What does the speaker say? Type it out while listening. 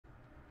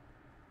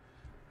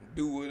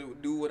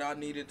do what I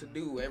needed to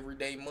do.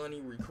 Everyday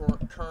money,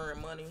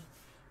 recurring money.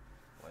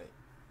 Like,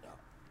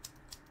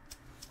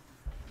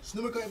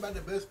 Snoop came back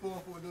the best form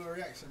for doing a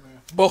reaction,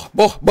 man.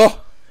 Boh.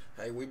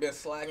 Hey, we been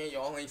slacking.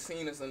 Y'all ain't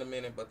seen us in a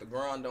minute, but the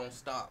grind don't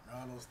stop. No,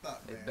 don't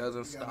stop, man. It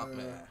doesn't stop,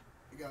 man.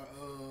 You got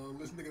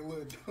this nigga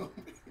Lil Dump.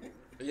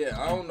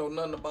 Yeah, I don't know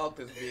nothing about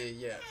this vid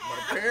yet,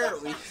 but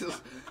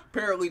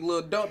apparently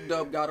Lil Dump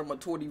got him a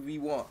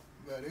 20v1.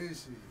 But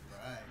this shit, bro,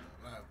 I ain't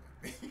gonna lie,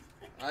 man.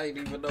 I ain't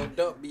even know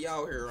Dump be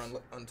out here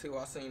until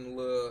I seen the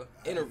little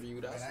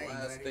interview. That's the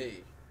last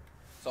thing.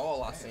 That's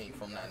all I seen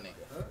from that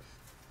nigga.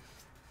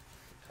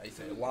 They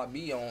said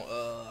YB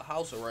on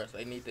house arrest.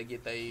 They need to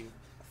get their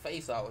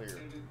face out here.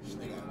 This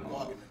nigga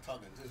walking and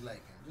talking just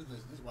like him.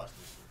 Just watch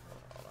this shit, bro.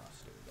 Hold on,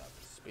 still got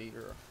the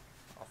speaker.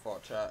 I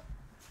fought chat.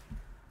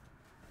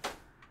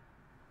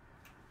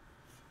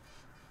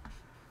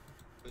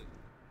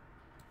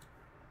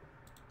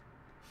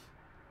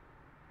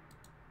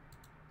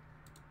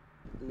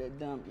 Lil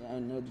Dump, y'all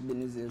know the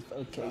business is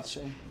okay,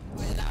 Trey.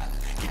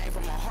 Came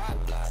from a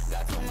hard block,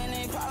 got too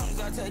many problems,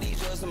 I tell these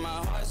drugs and my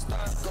heart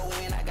start. Go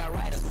in, I got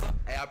right as fuck.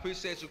 Hey, I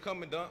appreciate you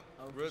coming, Dump.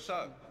 Real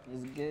talk.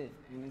 It's good,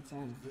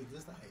 anytime.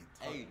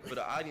 Hey, for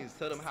the audience,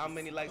 tell them how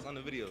many likes on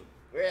the video.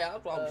 Yeah, I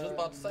was just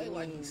about to say,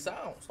 like, he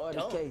sounds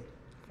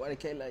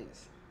 40K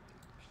likes.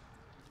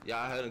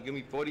 Y'all had to give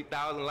me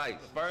 40,000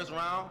 likes. First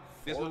round,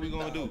 this is what we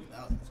gonna do.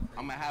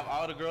 I'm gonna have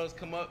all the girls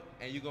come up,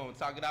 and you gonna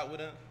talk it out with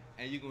them,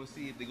 and you gonna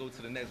see if they go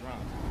to the next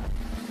round.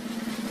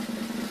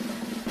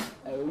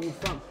 Hey, where you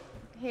from?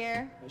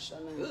 Here. What's your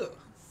name?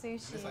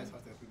 Sushi.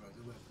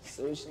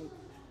 Sushi?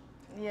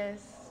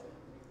 Yes.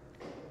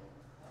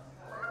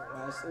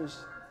 Why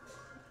sushi?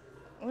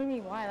 What do you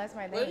mean why? That's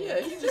my name. Well,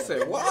 yeah, he just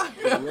said why.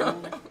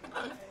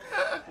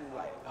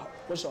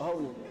 What's your whole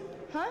name?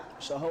 Huh?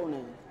 What's your whole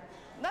name?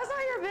 That's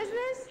not your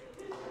business.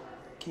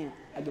 Can't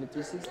I get a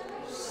 360?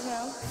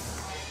 No.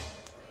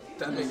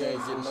 That nigga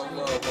ain't getting no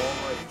love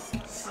already.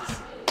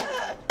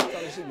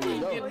 He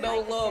ain't getting no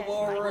love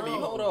already.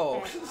 Hold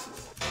on.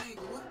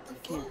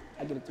 Can't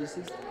I get a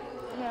 360?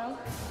 No.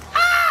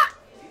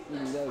 You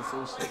can go,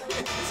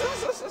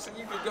 Sushi.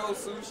 You can go,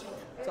 Sushi.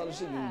 Tell her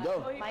she can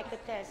go. Micah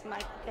test.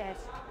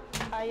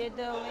 How you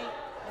doing?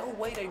 No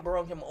way they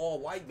brung him all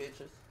white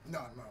bitches.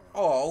 No.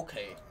 Oh,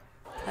 okay.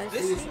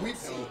 These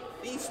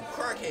some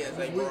crackheads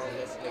they brung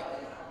this nigga.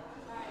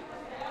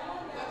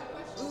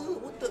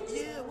 What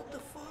the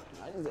fuck?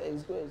 I just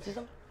asked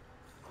questions.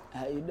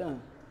 How you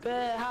doing?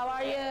 Good. How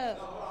are you?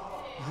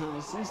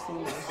 She's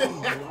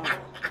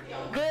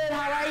Good.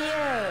 How are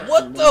you?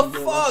 What the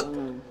fuck?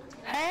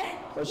 Huh?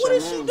 What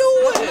is she doing?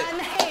 What's my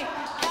name?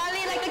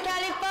 Cali, like the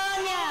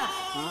California.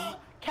 Huh?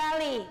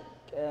 Cali.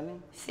 Cali?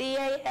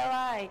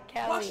 C-A-L-I.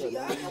 Cali. Why she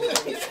out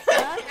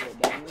Huh?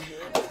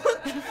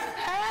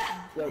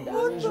 Yo,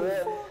 diamonds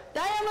real?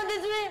 Diamond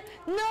is real?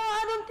 No,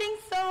 I don't think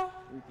so.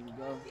 You can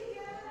go.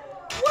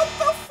 What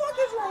the fuck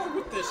is wrong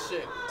with this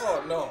shit?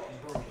 Oh, no.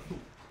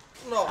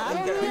 No, I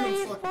don't hear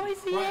his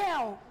voice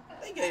yell.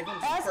 They gave him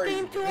some Ask crazy.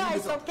 him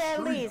twice, okay,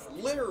 at least.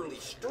 Literally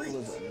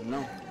streets.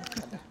 No.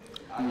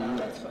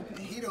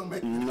 He don't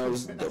make No,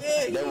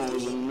 that one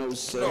was a no,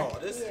 sir. No,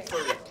 this is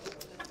crazy.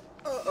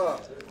 I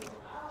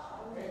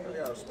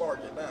gotta spark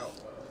it now.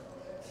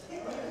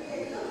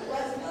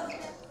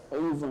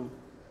 Where you from?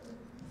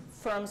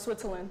 From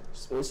Switzerland.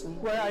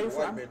 Switzerland? Where are you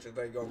White from? bitches,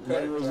 they gonna cut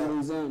Baton Rouge, it.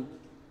 Louisiana.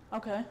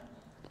 Okay.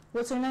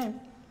 What's your name?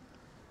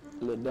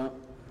 Lil Dump.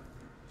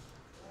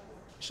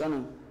 What's your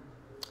name?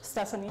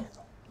 Stephanie.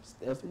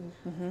 Stephanie?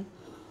 Mm-hmm.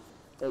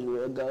 That's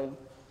real gold.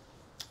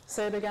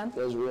 Say it again.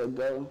 That's real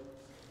gold.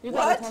 You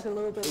gotta talk a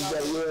little bit You louder.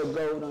 got real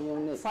gold on your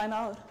neck. Find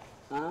out.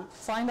 Huh?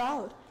 Find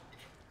out.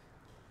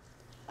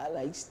 I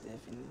like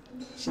Stephanie.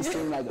 She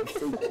seems like a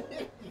freak.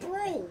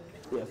 Bro.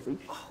 Yeah, freak.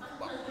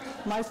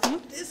 My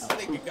feet? This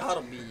nigga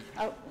gotta be.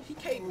 He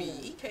can't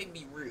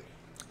be real.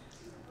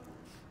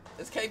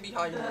 This can't be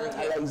how you really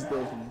I like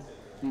Stephanie.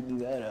 You do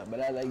that up, but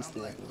I like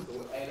Stephanie.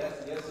 Hey,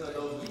 that's what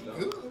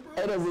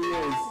it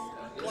is.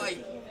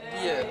 Like,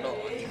 yeah, no,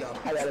 he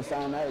got. I gotta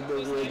find out if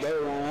there's real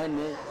gold around her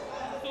neck.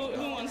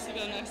 Who wants to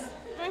go next?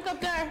 Drink up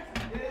there.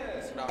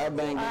 I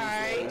bang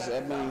I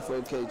bang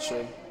 4K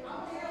Trey.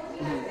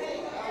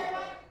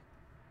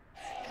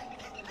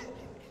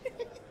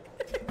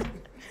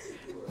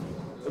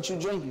 What you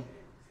drinking?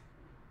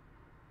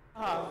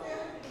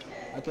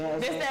 I can't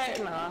have some.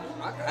 That, nah.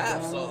 I can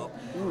have some.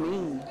 You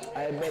mean?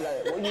 I bet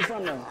like, where you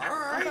from though?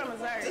 I'm from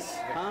Missouri.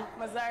 Huh?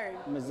 Missouri.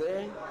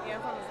 Missouri? Yeah,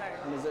 I'm from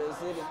Missouri. Missouri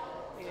City?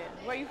 Yeah.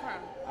 Where you from?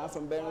 I'm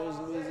from Baton Rouge,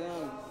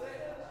 Louisiana.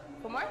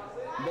 From where?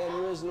 Baton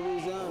Rouge,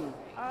 Louisiana.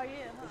 Oh,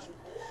 yeah.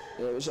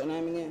 Yeah, what's your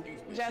name again?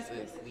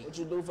 Justice. What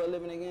you do for a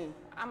living again?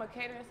 I'm a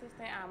catering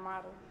assistant. I'm a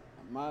model.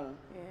 A model?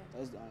 Yeah.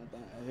 That's the only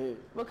thing I heard.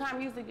 What kind of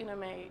music you done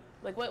made?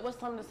 Like, what's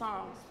some of the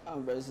songs?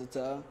 I'm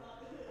versatile.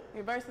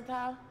 You're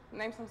versatile?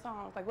 Name some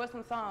songs. Like, what's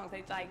some songs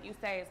that, like, you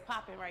say is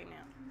popping right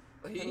now?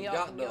 He In ain't your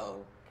got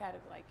no.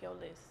 category, like, your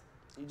list.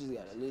 You just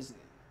gotta listen.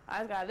 I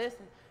just gotta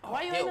listen. Oh,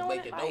 Why you he'll ain't make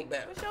know it it? no Like,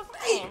 better. what's your song?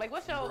 Damn. Like,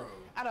 what's your,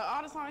 out of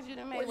all the songs you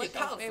done made, Where's what's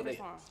your your favorite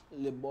confidence? song?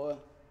 Little boy.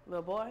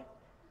 Little Boy?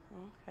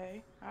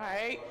 Okay. All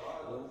right.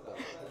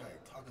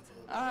 Talking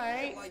to All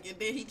right. Like, and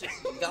then he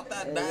just got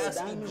that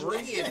nasty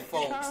bread,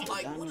 folks.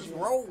 Like, what is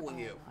wrong with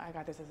him? I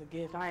got this as a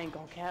gift. I ain't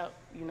gonna cap,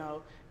 you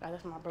know.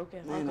 That's my broke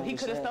ass Man, uncle. He no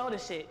could have shit. stole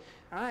this shit.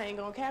 I ain't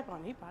gonna cap on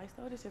him. He probably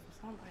stole this shit from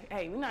somebody.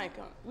 Hey, we not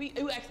gonna. We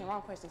asking the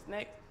wrong questions.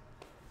 Next.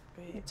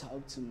 Go You ahead.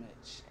 talk too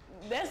much.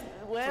 That's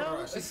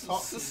well. She's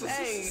talking.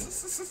 Hey,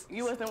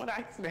 you wasn't what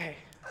I said.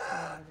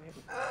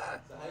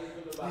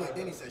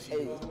 Then he said she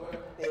Hey, was.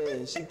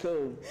 yeah, she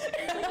cool.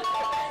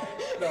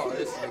 No,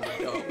 this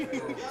nigga dumb.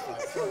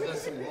 That's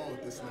what's wrong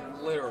with this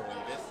nigga. Literally,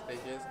 this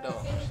nigga is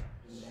dumb.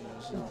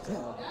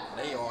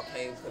 They all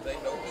came because they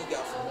know he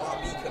got some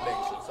YB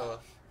connections, so.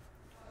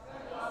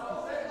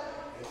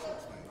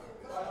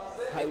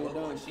 How you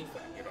doing? She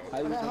faggot on. How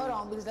you Okay, doing? hold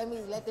on, because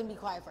let them be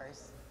quiet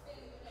first.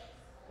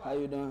 How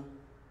you doing?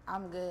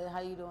 I'm good. How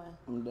you doing?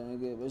 I'm doing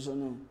good. What's your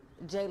name?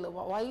 Jayla,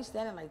 why you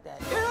standing like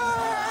that?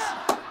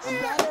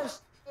 Stand up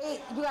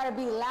straight. You gotta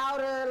be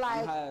louder, I'm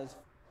like, high as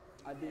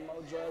I do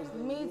more drugs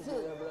than Me you too.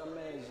 could ever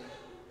imagine.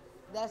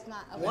 that's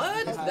not. Okay.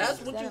 What? That's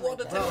what you want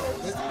to tell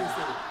us?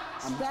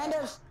 Stand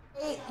up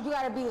straight. You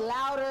gotta be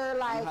louder, I'm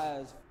like, high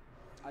as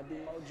I do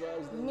more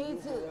drugs than Me you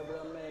too. could ever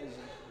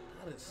imagine.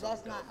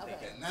 that's not, okay.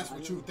 And that's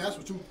what you like.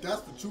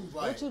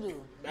 What you do?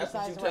 That's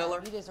what you besides tell rap?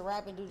 her? You just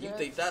rap and do You drugs?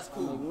 think that's Make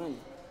cool? money.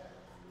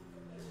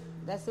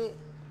 That's it?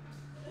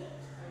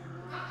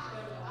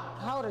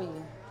 How old are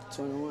you?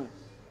 21.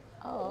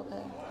 Oh,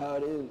 okay. How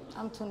old are you?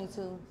 I'm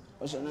 22.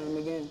 What's your name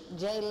again?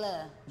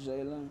 Jayla.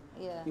 Jalen.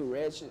 Yeah. You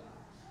ratchet.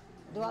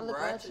 Do I look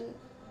Ratchet?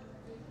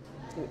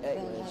 ratchet? You act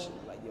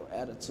ratchet. Like your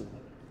attitude.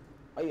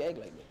 Why you act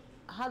like that?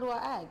 How do I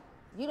act?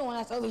 You the one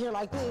that's over here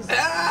like this.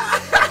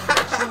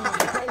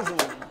 Crazy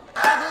one. I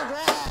did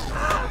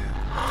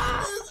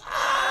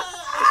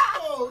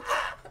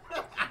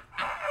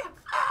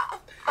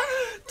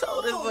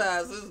Told his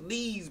ass his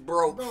knees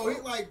broke. Bro, he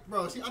like,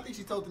 bro. I think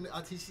she told the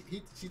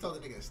she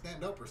told the nigga to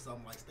stand up or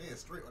something, like stand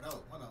straight. Or that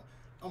was one of them.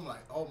 I'm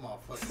like, oh my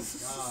fucking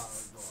god,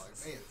 bro. Like,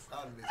 man,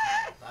 started this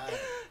bad.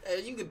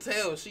 And you could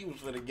tell she was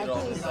finna get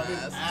on his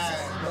ass.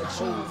 But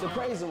you the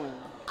crazy one.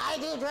 I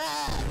do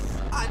drugs.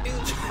 I do.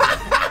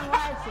 I'm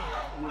ratchet.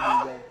 You do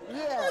that.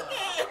 Yeah.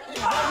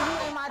 Baby, you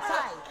ain't my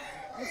type.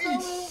 You feel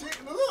me? Shit,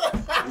 look. You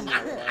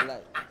know what I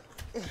like.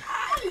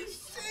 He's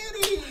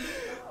shitty.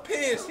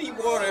 Pissed. He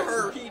wanted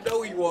her. He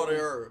know he wanted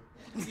her.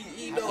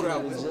 He know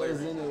that was Just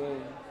hilarious. anyway.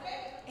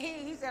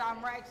 He said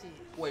I'm ratchet.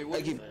 Wait,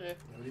 what you said?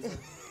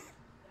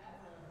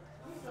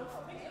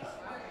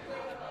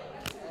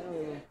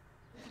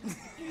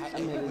 I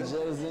made a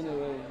jokes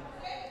anyway.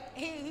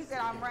 He said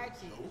I'm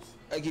ratchet.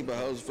 I keep a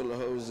house full of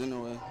hoes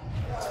anyway. He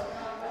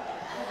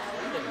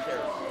didn't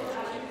care.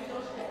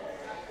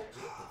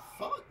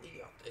 Fuck. He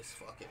got this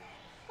fucking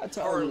I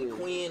told Harley you.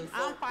 Quinn.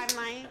 I'm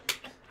 5'9".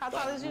 How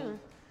tall is you?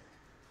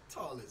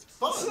 Tall as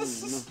fuck.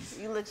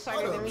 You look shorter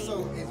Hold than up, me.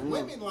 so is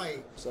women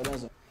like So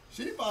that's a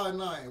she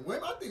 5'9"?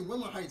 Women, I think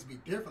women heights be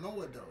different on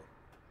what though?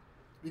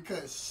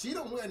 Because she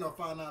don't wear no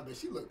 5'9", but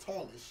she look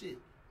tall as shit.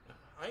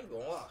 I ain't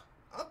gonna lie.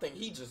 I think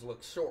he just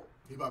looks short.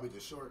 He probably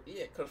just short.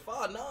 Yeah, cause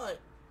 5'9",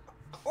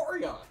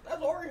 Orion.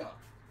 That's Orion.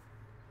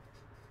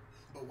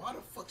 But why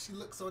the fuck she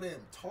look so damn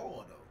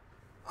tall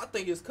though? I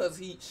think it's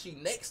cause she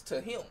next to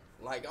him.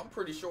 Like I'm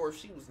pretty sure if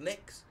she was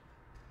next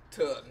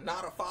to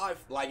not a 5,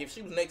 like if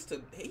she was next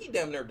to he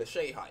damn near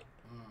Deshae height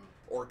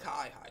or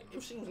Kai height.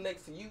 If she was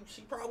next to you,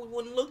 she probably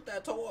wouldn't look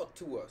that tall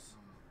to us.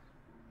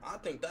 I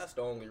think that's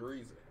the only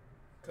reason.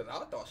 Cause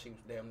I thought she was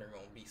damn near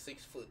gonna be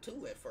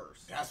 6'2" at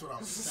first. That's what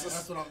I'm saying.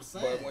 That's what I'm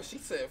saying. But when she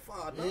said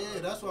 5'9", yeah,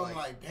 that's what I'm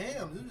like.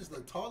 Damn, you just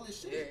look tall as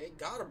shit. Yeah, it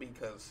gotta be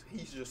cause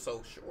he's just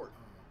so short.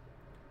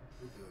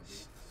 We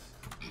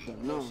good,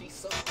 bitch. no. She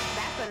sucks.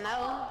 That's a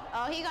no.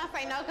 Oh, he gonna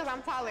say no because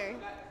I'm taller.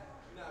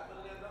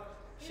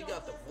 She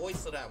got the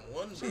voice of that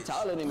one bitch.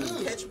 taller than me.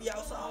 Catch me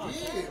outside.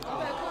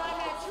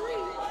 Yeah.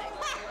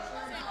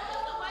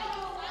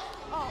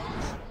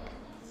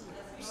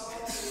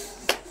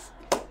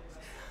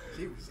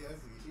 She was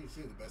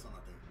the best one, I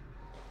think.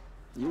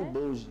 You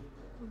bougie.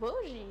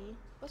 Bougie.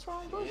 What's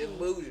wrong with It's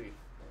bougie? bougie.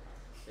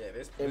 Yeah,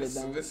 this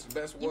Everything. is the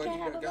best You one can't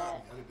you handle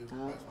got.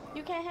 that?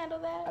 You can't handle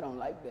I that? don't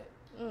like that.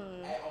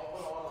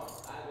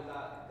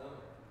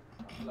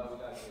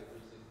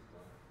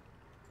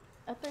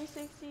 A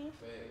 360?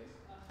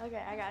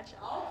 Okay, I got you.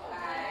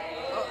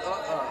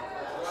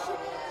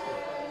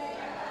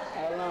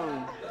 How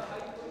long?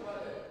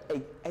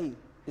 Hey,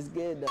 it's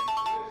good though.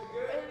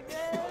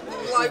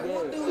 Like,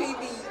 what do he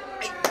be?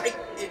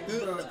 It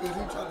good. Because he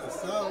trying to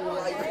sound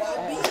Like,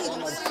 why be?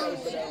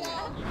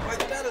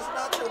 Like, that is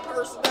not your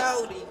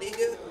personality,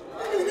 nigga.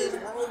 What is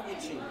wrong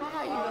with you?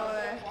 How you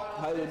doing?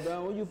 How you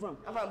doing? Where you from?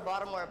 I'm from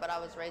Baltimore, but I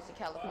was raised in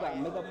You got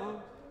California. makeup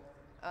on?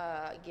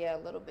 Yeah, a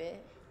little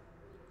bit.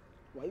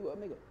 Why you got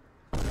makeup?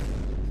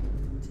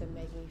 To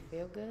make me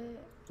feel good.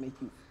 Make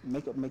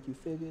you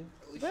feel good?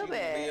 At least Real she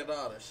bad. was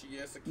Leonardo. She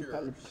insecure.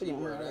 probably She put on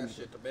wear her that own.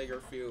 shit to make her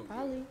feel good.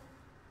 Probably.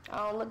 I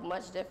don't look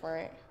much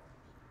different.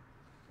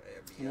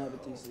 Can I have a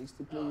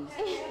 360, please?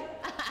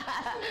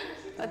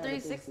 A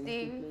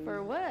 360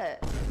 for what?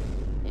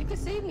 You can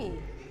see me.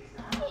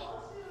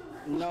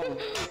 No.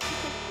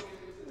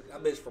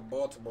 That bitch from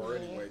Baltimore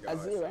anyway, I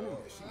guys. see it right now.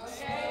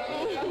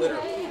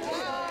 Literally.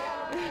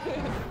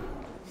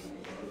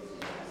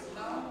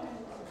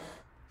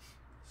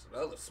 So the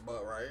other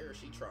smut right here,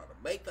 she trying to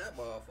make that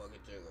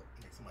motherfucking jiggle.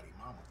 Make somebody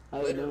mama. How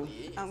you Literally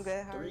doing? is. I'm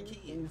good. How are 3 you? Where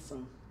kids. you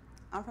from?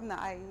 I'm from the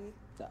IE.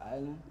 The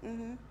island?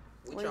 Mm-hmm.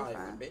 Which Where you island,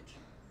 from? bitch?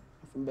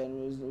 I'm from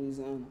Baton Rouge,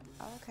 Louisiana.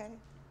 Oh, okay.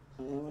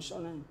 And what's your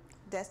name?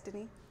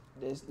 Destiny.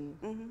 Destiny.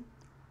 Mm-hmm.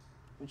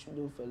 What you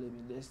do for a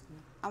living, Destiny?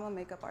 I'm a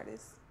makeup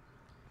artist.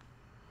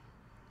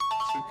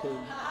 She cool.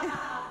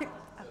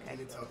 Okay.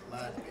 They talk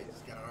loud, they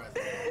just got our ass.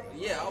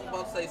 Yeah, I was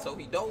about to say, so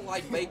he don't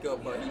like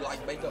makeup, but he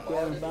like makeup You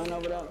have a artists. bun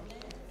over there?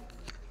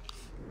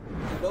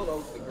 You know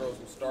those the girls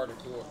who started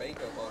doing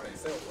makeup on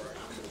themselves, right?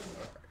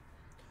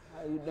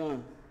 How you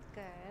doing?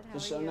 Good. How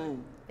What's are your you?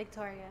 name?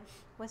 Victoria.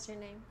 What's your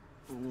name?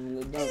 My name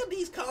is Lil Damn, Dump.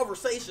 these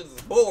conversations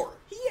is boring.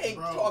 He ain't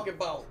Bro. talking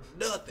about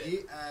nothing. He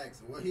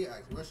asked, what's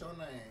your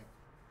name?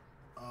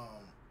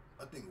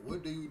 I think,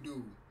 what do you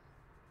do?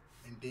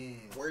 And then,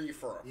 Where you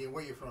from? yeah,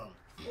 where you from?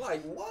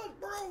 Like what,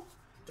 bro?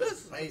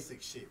 Just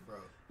basic shit, bro.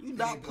 You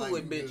not Ain't cool like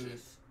with you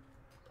bitches.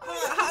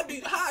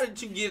 good. How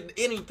did you get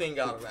anything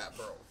out of that,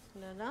 bro?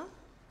 No.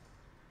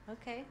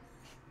 Okay.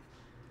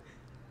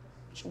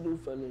 What you do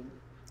for a living?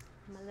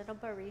 I'm a little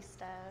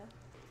barista.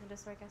 I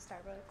just work at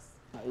Starbucks.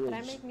 Oh, yeah, But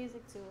I make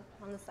music too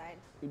on the side.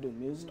 You do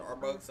music?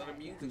 Starbucks and a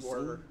music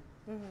worker.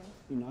 You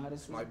know how to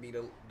sing? Might be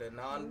the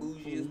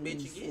non-bougiest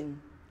bitch you get.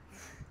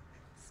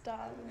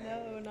 Stop.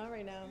 No, not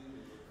right now.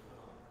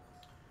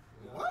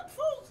 What,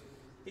 folks?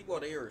 He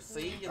want to hear her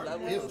sing. Is that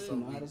what Yeah, it is? You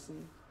know how to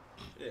sing?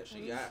 Yeah,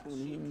 she a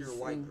pure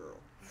white girl.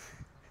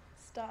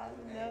 Stop.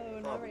 No,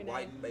 not Probably right now.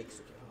 white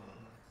Mexican.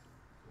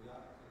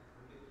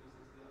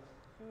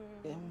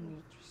 Yeah,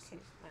 I'm Okay,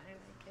 fine,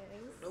 I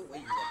guess. No way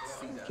you want to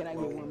see that. Can I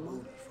get one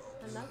more?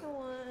 Another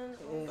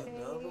one.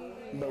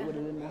 Okay. But with a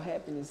little more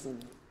happiness in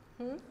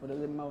it. With a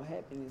little more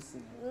happiness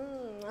in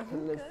it. I'm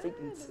A little good.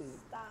 frequency.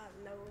 Stop.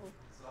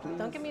 No.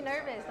 Don't get me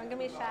nervous. Don't get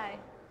me shy.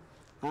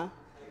 Huh?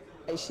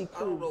 Hey, she I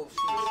don't know cool. if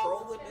she's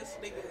trolling this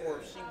nigga or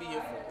if she being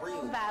for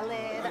real.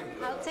 Valid.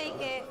 I'll take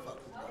it.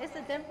 It's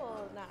a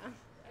dimple. Nah.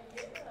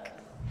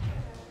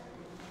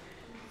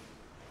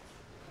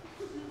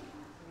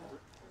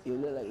 You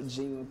look like a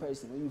genuine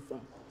person. Where you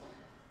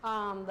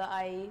from? The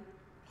IE.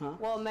 Huh?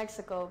 Well,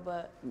 Mexico,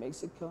 but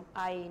Mexico?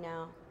 IE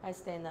now. I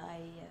stay in the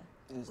IE, yeah.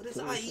 That's What is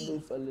cool. What you IE? do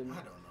for a living? I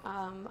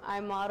don't know. I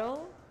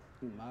model,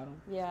 You model?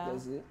 yeah.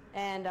 That's it?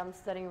 And I'm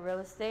studying real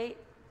estate.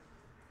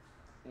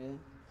 Yeah.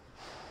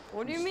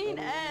 What do you You mean,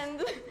 studying?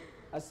 and?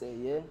 I said,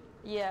 yeah.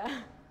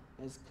 Yeah.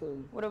 That's cool.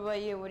 What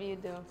about you? What do you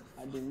do?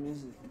 I do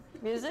music.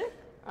 Music?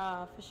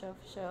 For sure,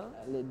 for sure.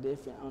 A little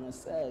different on the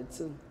side,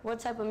 too. What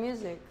type of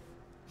music?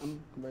 I'm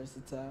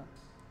versatile.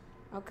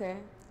 Okay.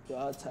 Do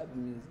all type of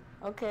music.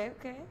 Okay,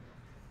 okay.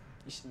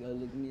 You should go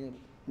look me up.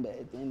 But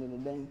at the end of the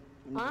day,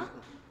 Huh?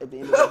 at the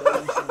end of the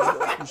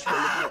day, you should go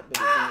look me up. But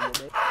at the end of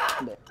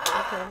the day,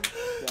 Okay.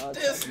 do all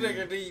This type of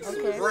nigga music. needs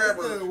Okay. some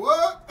grammar.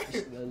 What? You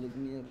should go look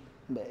me up.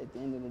 But at the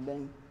end of the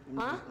day,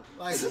 Huh?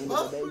 Like, at the end what?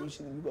 of the day,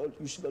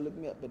 you should go look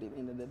me up. But at the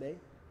end of the day,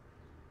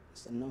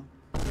 it's a no.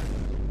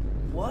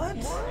 What?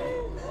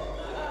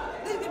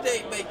 Nigga,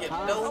 they making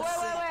Oh, no wait,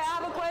 sense. I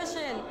have a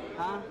question.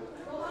 Huh?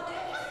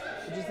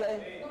 What'd you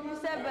say? You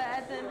said, but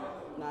at the...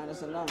 Nah,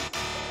 that's a no.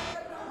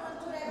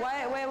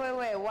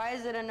 Wait. Why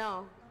is it a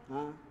no?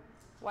 Huh?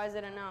 Why is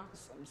it a no?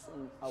 Something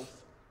seem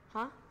off.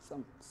 Huh?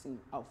 Something seem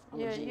off. I'm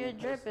a Your genuine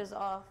drip person. is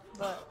off,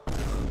 but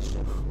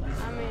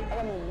I mean, I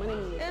got more money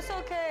than you. it's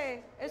okay.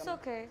 It's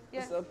okay.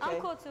 Yeah, It's okay.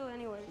 I'm cool too.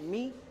 Anyway.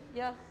 Me?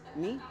 Yeah.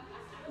 Me?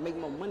 Make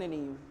more money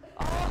than you.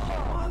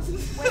 Oh. Wait,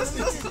 let me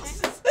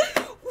just.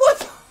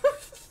 What?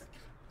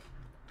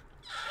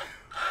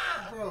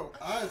 Bro,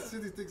 I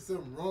seriously think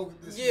something wrong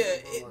with this. Yeah,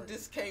 nigga, bro. Like,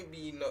 this can't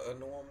be a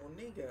normal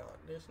nigga.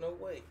 There's no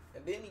way.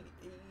 And then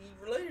he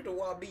related to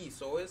YB,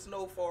 so it's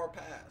no far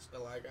past.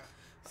 Like,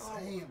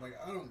 saying, like,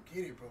 I don't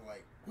get it, bro.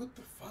 Like, what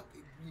the fuck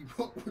is we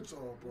wrong with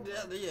y'all, bro?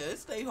 yeah,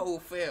 it's their whole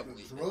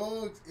family. The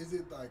drugs? Is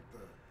it like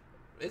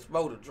the... It's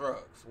more the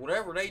drugs.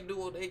 Whatever they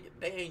do,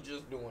 they ain't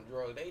just doing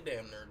drugs. They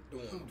damn near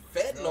doing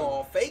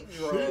fentanyl, fake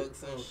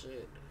drugs and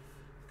shit.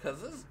 Cause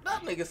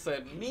that nigga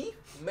said, me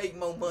make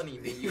more money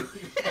than you.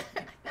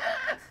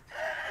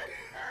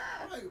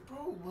 Like, bro,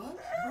 what,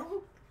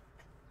 bro?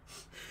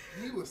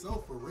 He was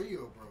so for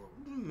real, bro.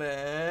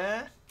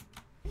 Man.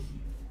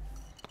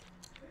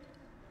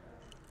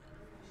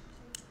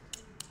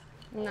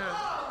 No.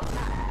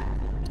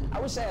 I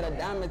wish I had a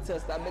diamond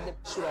test. I bet they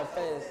shoot up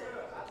fast.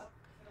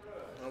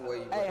 No way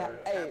you Hey,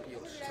 hey.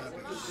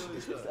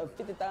 it's a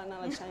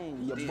 $50,000 chain.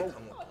 He You did broke.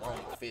 come with the wrong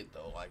fit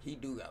though. Like he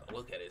do gotta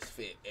look at his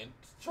fit and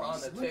trying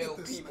to Just look tell at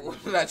this people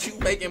nigga. that you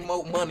making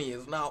more money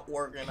is not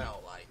working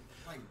out. Like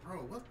bro,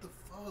 what the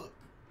fuck?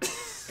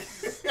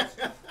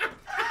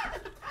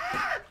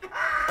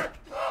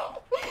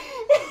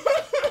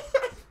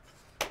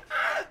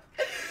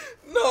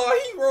 no,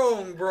 he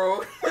wrong,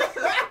 bro.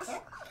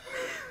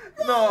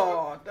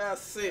 No,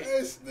 that's sick.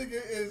 This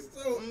nigga is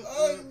so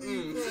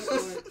ugly, bro.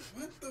 Like,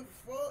 what the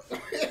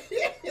fuck?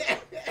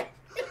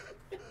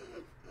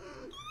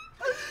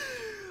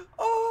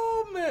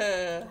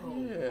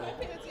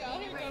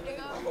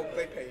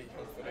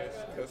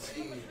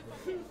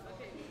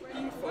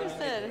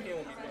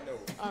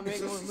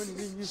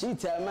 She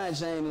tapped my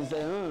chain and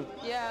said,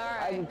 Yeah, all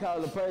I right. can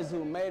call the person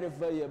who made it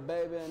for you,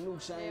 baby. A new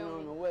chain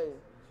on the way.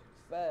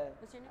 Fast.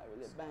 What's your name? I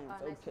really bang.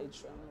 Oh, nice Okay,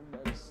 try my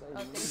better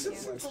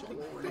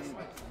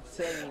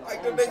say.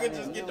 Like the nigga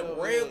just get the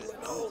rambling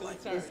on.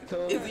 Like, it's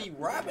cool. is he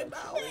rapping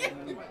now?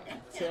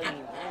 Tell me, I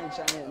ain't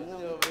trying to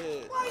know.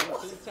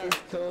 It's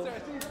cool.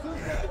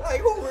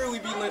 Like, who really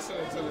be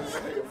listening to this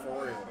nigga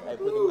for real? Hey,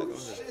 put the mic on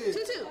here.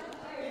 Tutu.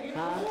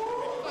 Huh?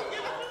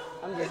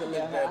 I'm just a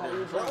little high. How you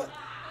doing? Hold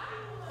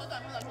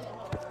on.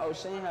 Oh,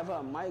 she ain't have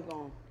her mic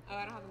on. Oh,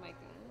 I don't have the mic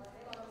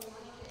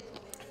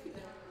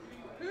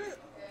on.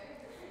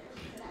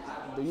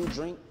 Do you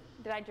drink?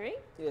 Did I drink?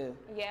 Yeah.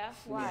 Yeah.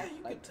 Why?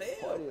 Like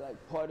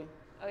party.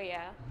 Oh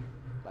yeah.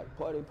 Like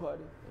party.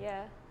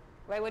 Yeah.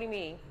 Wait, what do you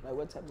mean? Like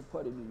what type of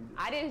party do you do?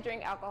 I just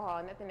drink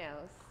alcohol, nothing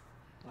else.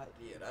 Like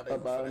Yeah, that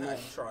ain't about finna night.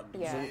 try to do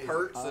Yeah. some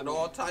perks and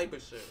all type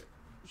of shit.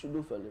 What you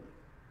do for a living?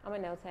 I'm a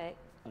nail tech.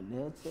 A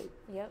nail tech?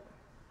 Yep.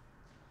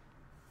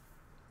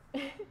 I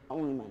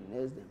want my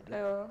nails done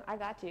black. Oh, I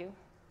got you.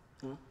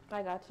 Huh?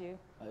 I got you.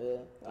 Oh yeah?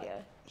 Like,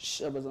 Yeah.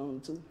 Shovels on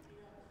too.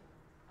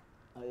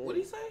 Oh, yeah.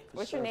 What'd he say?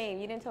 What's your name?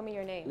 You didn't tell me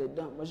your name. Lil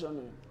Dump, what's your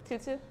name?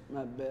 Tutu?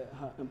 My bad,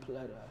 how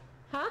impolite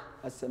Huh?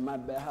 I said my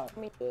bad, how?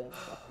 Me. Yeah.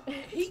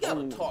 He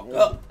gotta talk yeah.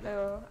 up.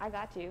 Oh, I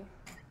got you.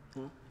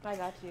 Huh? I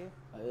got you.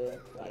 Oh yeah?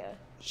 Like, Yeah.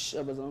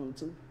 Shovels on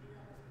too.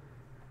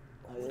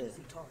 Oh yeah.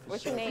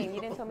 What's your name? You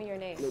didn't tell me your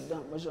name. Lil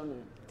Dump, what's your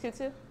name?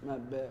 Tutu? My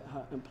bad,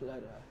 how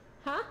impolite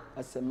Huh?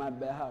 I said my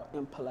bad, how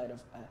impolite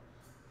of I.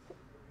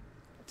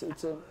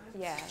 Tutu?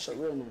 Yeah. What's your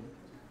real name?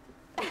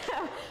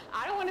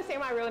 I don't want to say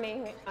my real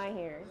name on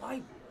here.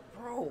 Like,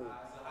 bro,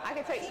 I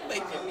can tell you.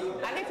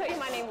 I can tell you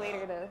my name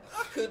later though.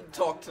 I couldn't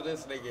talk to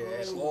this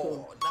nigga at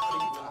all. Not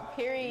even.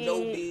 Period. No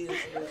business,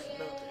 nothing.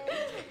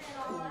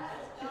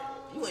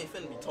 You ain't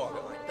finna be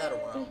talking like that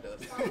around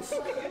us.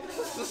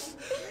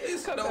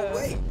 It's no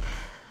way.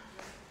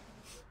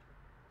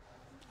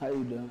 How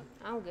you doing?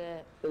 I'm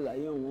good. Look like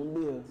you don't want to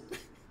be here.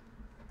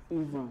 Where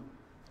you from?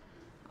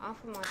 I'm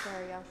from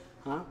Ontario.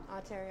 Huh?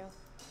 Ontario.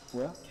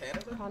 Where?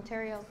 Canada?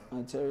 Ontario.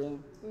 Ontario?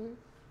 Mhm.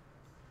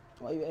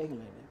 Why you acting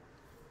like that?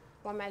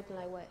 Why am I acting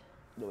like what?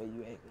 The way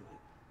you acting like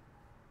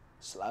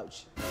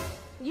slouchy.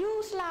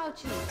 You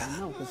slouchy. I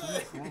know, because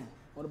I'm crying.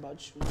 What about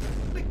you?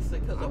 Nigga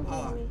said cause I'm I'm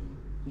hot. me.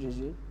 Just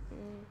you?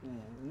 Yeah,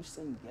 you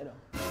sing ghetto.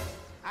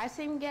 I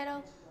sing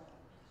ghetto.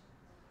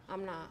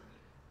 I'm not.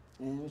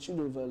 And what you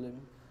do for a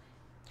living?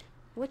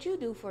 What you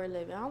do for a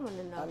living? I want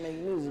to know. I make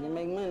music and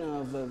make money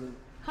off of it.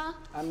 Huh?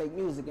 I make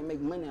music and make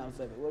money off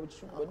of it. What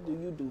do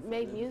you do for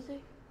Make a living?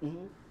 music?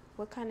 Mm-hmm.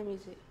 What kind of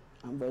music?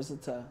 I'm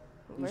versatile.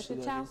 You should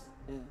Versatile? always-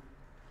 Yeah.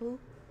 Who?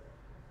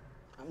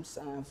 I'm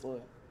signed for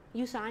it.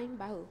 You signed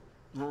by who?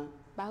 Huh?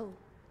 By who?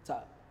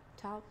 Top.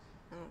 Top?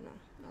 I don't know.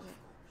 Okay.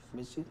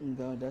 But you can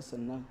go, that's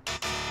enough.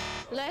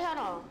 Hold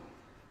on.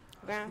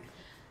 Graham.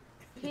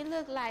 He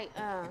look like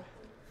Randy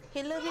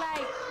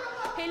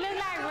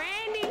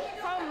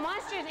from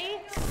Monsters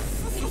Inc.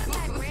 He look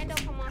like Rando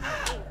from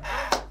Monsters Inc.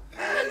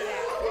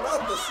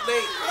 Not the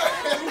snake.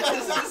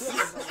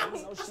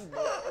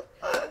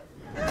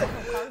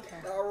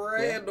 Not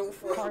Randall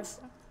from.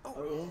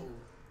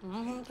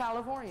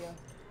 California.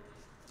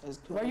 That's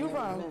cool. Where you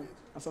from?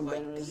 I'm from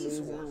Baton Rouge,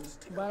 Louisiana.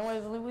 Baton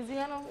Rouge,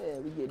 Louisiana? Yeah,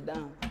 we get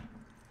down.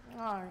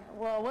 All right.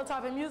 Well, what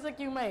type of music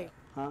you make?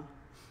 Huh?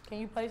 Can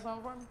you play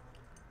something for me?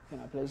 Can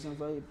I play something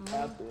for you?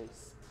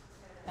 Afterwards.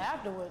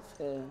 Afterwards?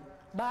 Yeah.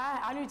 But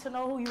I need to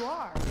know who you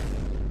are.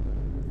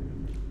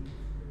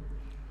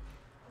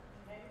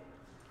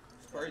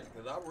 It's crazy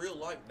because I real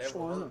like never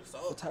Sure. heard the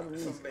song. What type of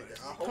music? I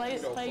hope you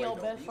don't Play your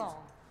no best music. song.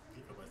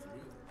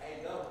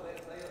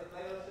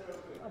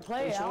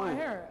 Play it. I want to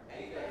hear it.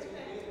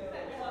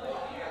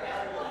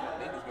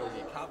 Niggas gonna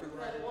get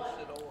copyrighted and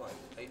shit on like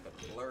they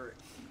finna blur it.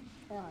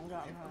 Oh my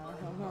God.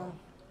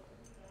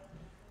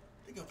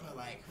 They gonna put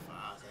like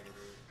 5 seconds.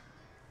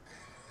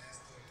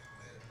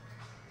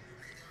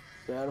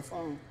 Grab the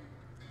phone.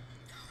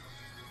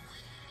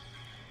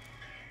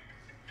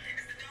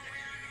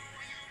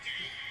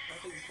 I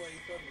think you played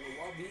something with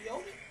YB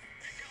on it.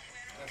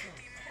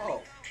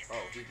 Oh,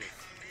 he just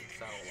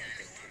sounded like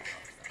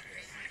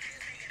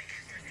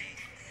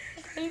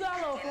that. You got a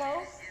little flow.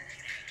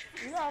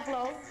 You got a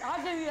flow.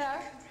 I'll give you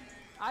that.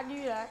 I'll give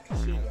you that.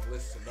 She ain't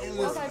listen to no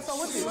words. Okay, so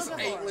what you looking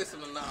Ain't for? listen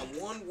to not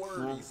one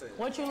word he said.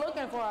 What you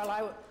looking for?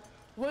 Like,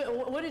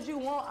 what did you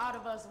want out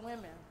of us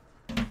women?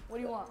 What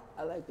do you want?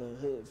 I like a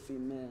hood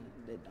female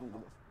that don't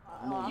give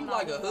a fuck. You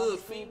like a hood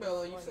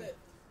female, you said?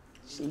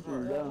 She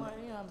can go.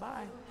 Yeah,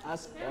 bye. I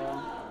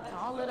spell.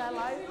 All of that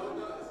life.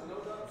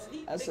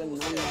 I said no.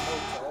 To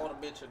all the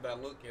bitches that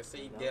look and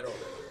see ghetto.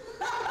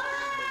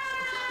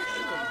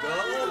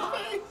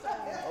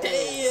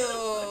 Damn!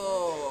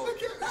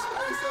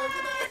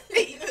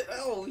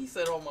 Oh, he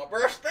said on my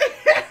birthday.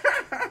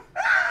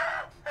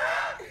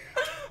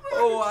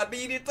 Oh, I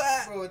needed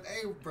that. Bro,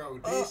 hey, bro,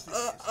 this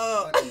is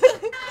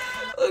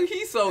Look,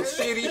 he's so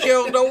shitty. He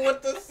don't know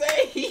what to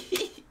say.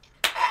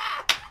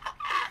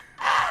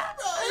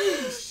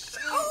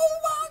 Oh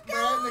my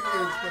God! That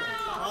nigga is putting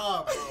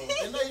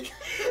bro. And they,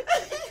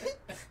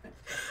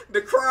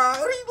 The crowd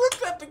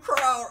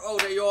Oh,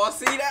 they all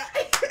see that?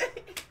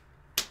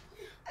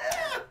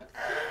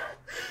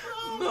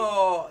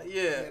 No,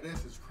 yeah.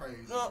 This is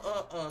crazy.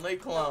 They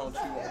clowned you.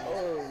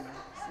 Oh,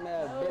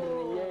 smell better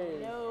than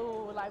yours.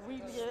 No, like we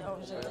did. Oh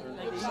shit.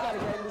 You gotta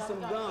get me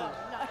some gum.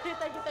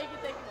 Thank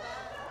you.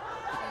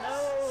 No.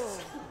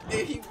 Yeah,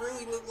 he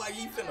really looked like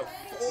he finna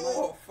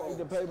fall, folks.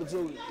 The paper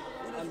too.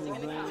 I'm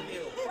just playing.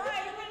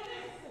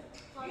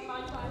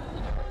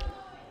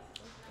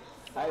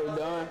 How you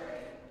doing?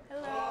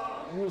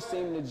 Hello. You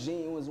seem the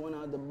gene was one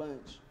out the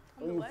bunch.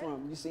 Where you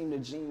from? You seem the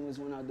gene was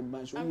one out the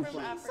bunch. Where you from?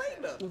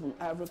 Africa. You from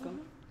Africa?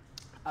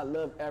 I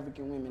love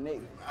African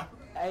women.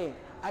 Hey,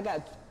 I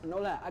got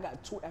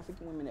 2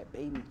 African women that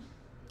bathe me.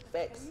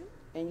 Facts.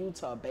 In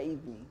Utah,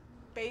 bathe me.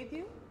 Bathe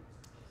you?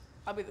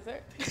 I'll be the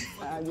third.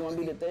 You wanna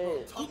be the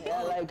third? Yeah,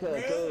 I like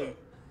her. Cool.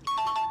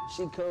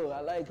 She cool.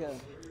 I like her.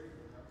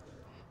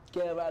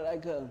 Kev, I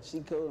like her. She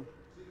cool.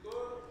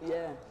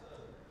 Yeah.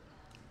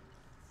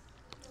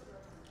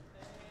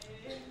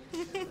 I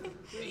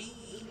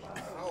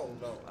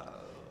don't know.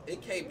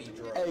 It can't be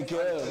dry. Hey,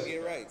 Kev. Get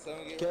it right. I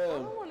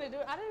don't want to do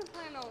it. I didn't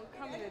plan on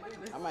coming to do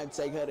this. I might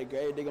take her to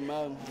Great Digger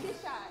Mountain.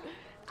 She's shy.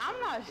 I'm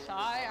not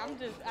shy.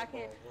 I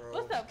can't.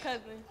 What's up,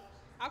 cousin?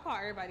 I call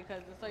everybody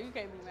cousin, so you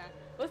can't be mad.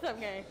 What's up,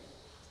 gang?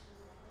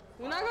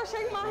 You're not gonna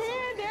shake my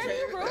hand, damn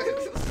you, bro.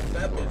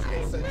 That bitch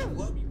gonna set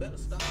you up. You better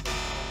stop.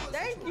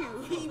 Thank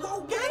you. He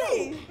won't get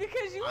it.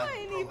 Because you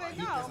ain't even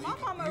know. My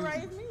mama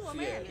raised me with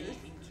manners.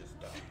 He just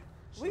dumb.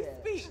 We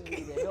speak. She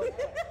need help. We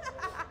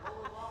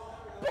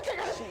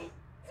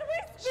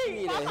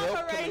speak. My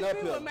mama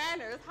raised me with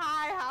manners.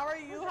 Hi, how are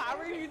you? How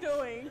are you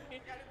doing?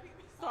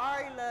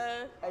 Sorry,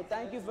 love. Hey,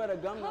 thank you for the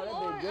gum. That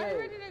been good. Are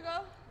you ready to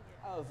go?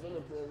 Oh,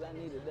 Philippines, I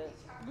needed that.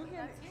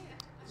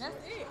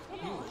 That's it.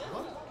 Come on.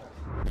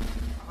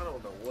 I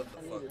don't know what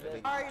the fuck that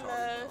nigga Sorry, talking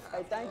love. about.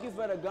 Hey, thank you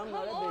for the gum.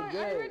 That been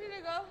good. Are you ready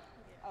to go?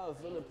 Oh,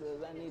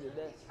 Philippines, I needed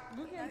that.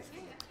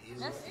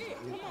 That's it.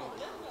 Come on.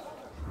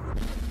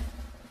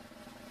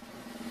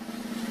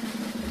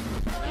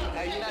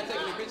 Hey, you're not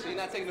taking the picture. You're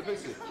not taking the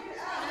picture.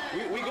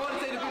 We going to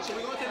take the picture.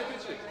 We going to take the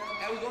picture.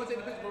 Hey, we going to take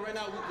the picture, but right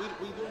now we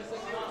doing the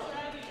second round.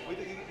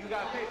 You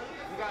got to pick.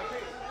 You got to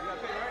pick. You got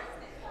to pick, right?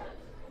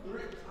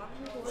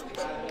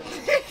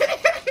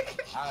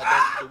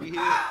 Alright, so we here,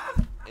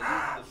 and these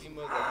are the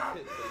females that you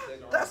picked for the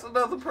second round. That's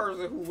another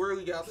person who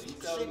really got some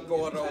shit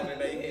going on in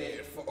their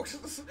head,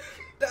 folks.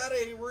 That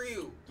ain't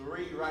real.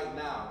 3 right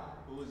now.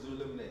 Who would you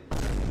eliminate?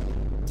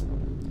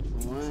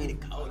 One.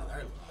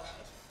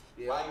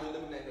 Why you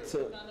eliminate her?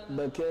 Two.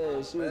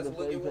 Because she was the Let's look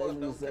first at person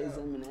to one, say don't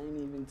something and I ain't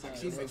even talk.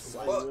 She That's makes so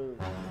some rude.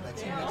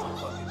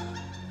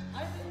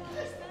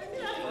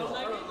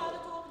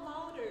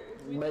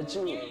 But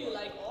you,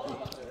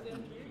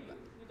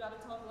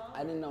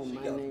 I didn't know She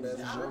my got name the was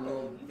best shirt on,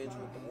 Jordan. bitch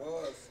with the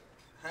was.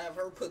 Have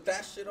her put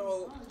that shit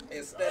on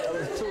instead That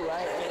of was 2,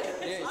 right?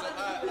 Yeah, so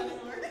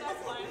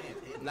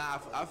nah,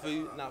 I feel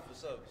you. Nah, for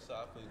sure. So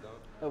I feel you, though.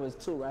 That was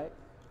 2, right?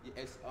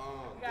 Yeah, it's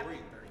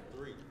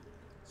 3.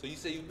 So you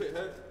say you pick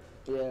her?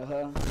 Yeah,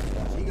 her.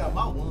 She got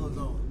my ones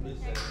on.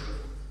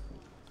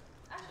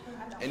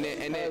 And then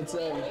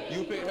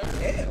you pick her?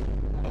 yeah.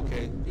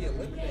 Okay. He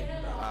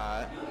eliminated.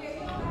 Alright.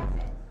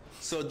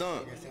 So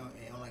Dump,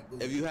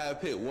 if you had to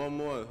pick one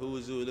more, who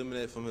would you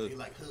eliminate from her? He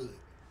like hood,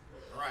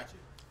 ratchet.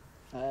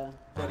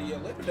 But he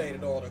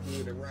eliminated all the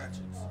hood and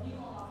ratchets.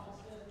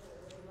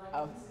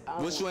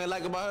 What you ain't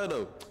like about her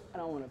though? I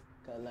don't want to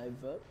fuck her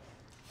life up.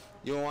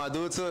 You don't want to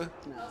do it to her?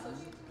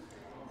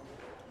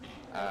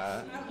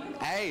 Nah.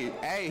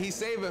 Hey, he's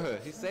saving her.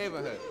 He's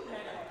saving her.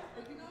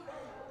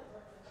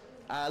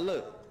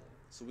 Look.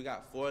 So we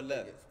got 4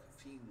 left. Gets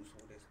confused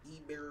with this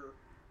E-Bear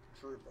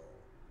turbo.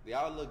 They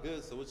all look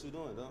good, so what you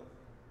doing, Dump?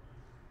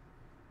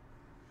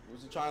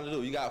 What you trying to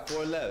do? You got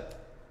 4 left.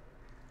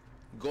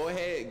 Go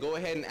ahead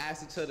and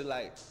ask each other,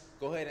 like,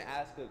 go ahead and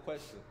ask her a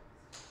question.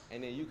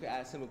 And then you can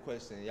ask him a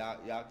question. Y'all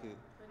could.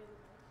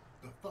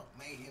 The fuck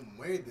made him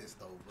wear this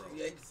though, bro?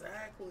 Yeah,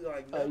 exactly.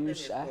 Like, Oh, nothing you is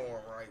shy?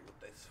 going right with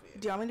this fit.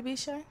 Do you want me to be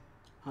shy?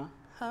 Huh?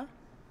 Huh?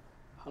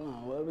 Hold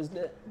on, what was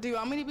that? Do you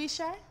want me to be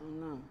shy? I don't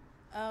know.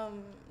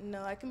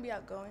 No, I can be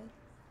outgoing.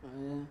 Oh,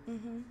 yeah?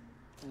 Mm-hmm.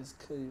 That's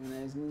cool. You want to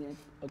ask me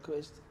a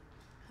question?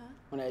 Huh?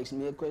 Want to ask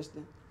me a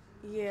question?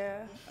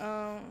 Yeah.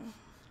 That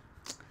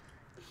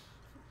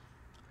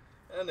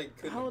nigga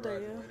couldn't How old are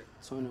you? graduated.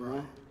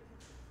 21.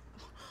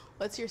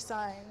 What's your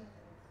sign?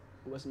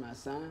 What's my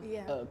sign?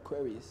 Yeah.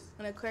 Aquarius.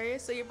 An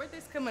Aquarius? So your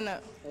birthday's coming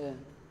up. Yeah.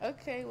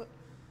 Okay.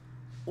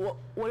 What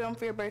do you want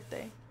for your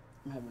birthday?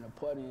 I'm having a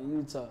party in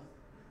Utah.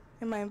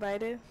 Am I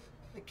invited?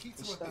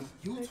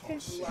 Utah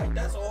shit. Like,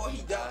 that's all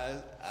he got.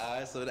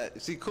 Alright, so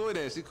that she cool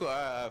then. She cool.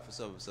 Alright, for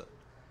sure.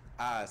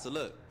 Alright, so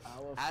look.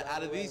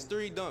 Out of these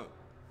 3, Dump,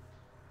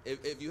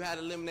 if you had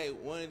to eliminate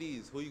one of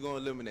these, who you gonna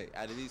eliminate?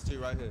 Out of these 3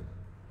 right here.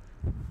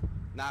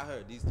 Not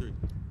her, these 3.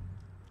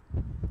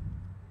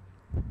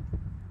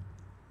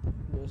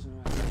 This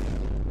one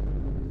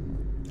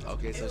right.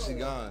 Okay, so she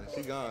gone.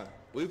 She gone.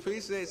 We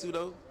appreciate you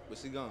though, but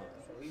she gone.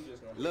 So he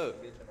just gonna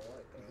Look. be a bitch in the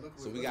white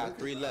thing. So we got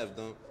 3 left,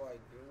 Dump. Like,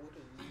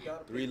 dude, you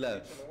gotta 3 pick a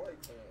left. bitch in the white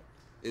thing.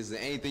 Is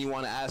there anything you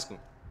want to ask him?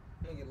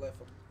 Nigga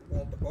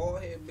want the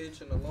bald head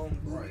bitch and the long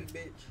booty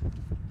bitch.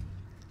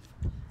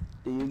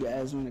 Do you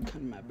guys want to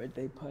come to my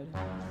birthday party?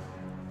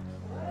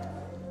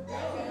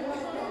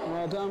 You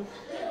want to come?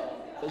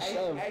 For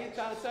sure. Hey, he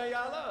trying to turn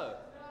y'all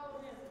up.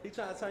 He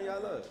trying to turn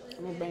y'all up.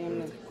 I'm gonna bring him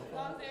there.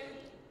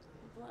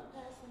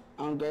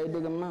 I'm great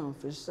digger mouth,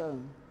 for sure.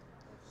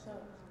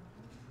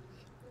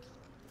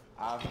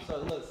 So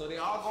look, so they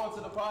all going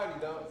to the party,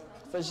 though.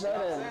 For sure. You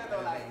know what I'm saying,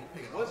 though?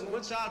 Like,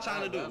 what y'all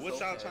trying to do? What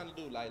y'all trying to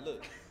do? Like,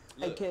 look.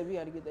 Hey, Kev, you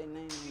gotta get their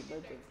name on your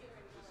birthday.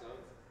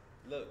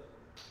 Look,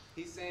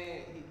 he's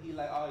saying he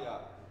like all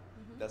y'all.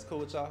 That's cool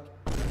with y'all?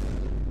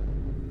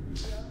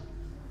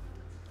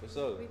 What's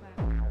up?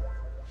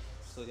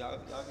 So y'all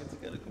get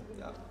together, come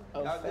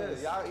on, y'all good.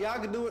 Y'all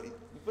can do it. You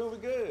feel me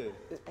good?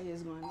 Hey,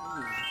 it's going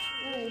on.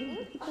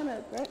 Hey,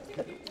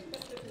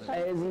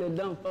 it's Lil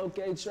Dump,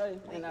 4K Trey,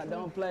 and I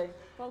don't play.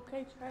 4K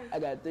Trey. I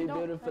got 3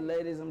 beautiful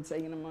ladies. I'm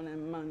taking them on that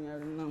money. I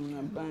already know when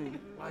I bang.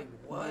 Like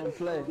what? Don't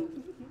play.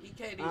 He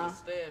can't even stash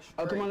straight.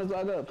 Oh, come on, let's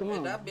log up. Come on.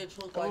 And that bitch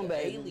look Come like on, an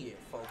baby. alien,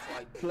 folks.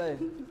 Like Play.